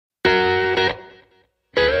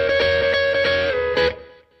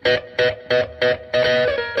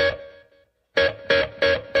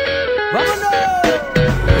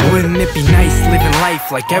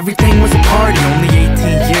life like everything was a party. Only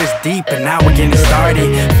 18 years deep and now we're getting started.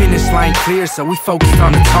 Finish line clear, so we focused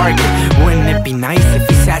on the target. Wouldn't it be nice if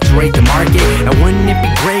we saturate the market? And wouldn't it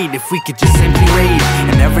be great if we could just simply rage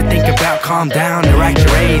and never think about calm down or act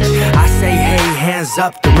your age? I say hey, hands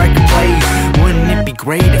up, the record plays. Wouldn't it be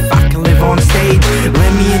great if I could live on stage?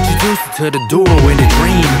 Let me introduce you to the duo with a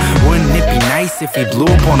dream. Wouldn't it be nice if we blew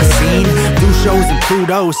up on the scene? Do shows in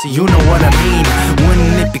Pluto, so you know what I mean.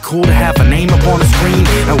 Wouldn't it be cool to have a name up on the screen?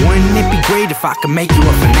 And wouldn't it be great if I could make you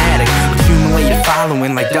a fanatic? Accumulate a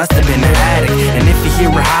following like dust up in the attic. And if you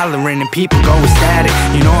hear her hollering and people go ecstatic,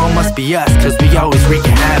 you know it must be us, cause we always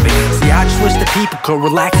wreaking havoc. See, I just wish that people could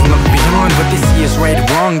relax and look beyond what this year's right or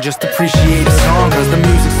wrong. Just appreciate a song, cause the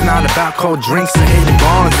music's not about cold drinks or hitting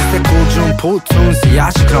bonds. It's that cool June pool tune, so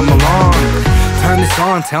y'all should come along. Turn this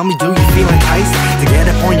on, tell me, do you feel enticed to get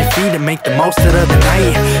up on your feet and make the most of the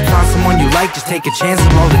night? Find someone you like, just take a chance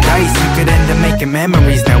and roll the dice. You could end up making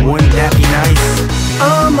memories, now wouldn't that be nice?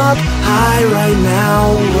 I'm up high right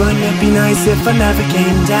now. Wouldn't it be nice if I never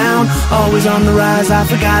came down? Always on the rise, I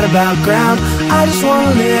forgot about ground. I just wanna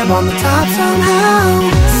live on the top somehow.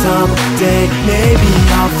 Someday, maybe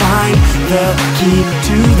I'll find the key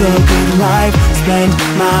to the good life. Spend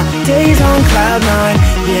my days on cloud nine.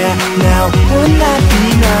 Yeah, now wouldn't that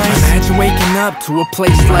be nice? Imagine waking up to a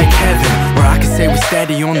place like heaven, where I can say we're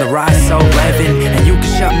steady on the rise, so 11. And you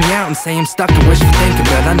can shut me out and say I'm stuck and wishful thinking,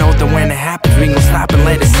 but I know that when it happens we gon' stop and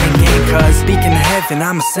let it sink in. Cause speaking of heaven,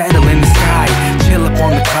 I'ma settle in the sky, chill up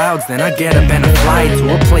on the clouds, then I get up and I fly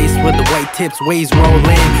to a place where the white tips waves roll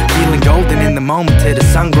in, feeling golden in the moment till the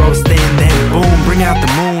sun grows thin. Then boom, bring out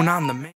the moon, I'm the man.